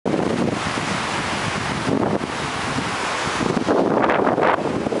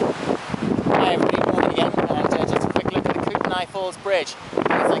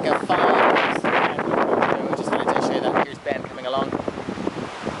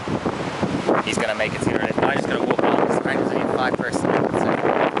make it sooner or later. I'm just going to walk along because apparently there's only 5 persons. So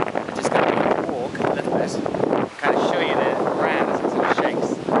I'm just going to walk a little bit and kind of show you the ground as it sort of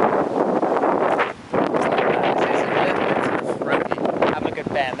shakes. It's not bad. This is a little bit sort of ropey. Having a good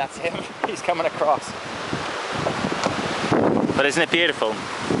bend, that's him. He's coming across. But isn't it beautiful?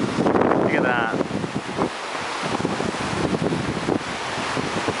 Look at that.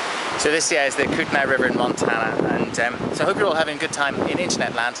 So this is the Kootenai River in Montana, and so I hope you're all having a good time in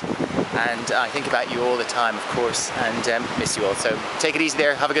internet land, and I think about you all the time, of course, and miss you all. So take it easy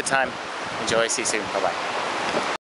there, have a good time, enjoy, see you soon, bye bye.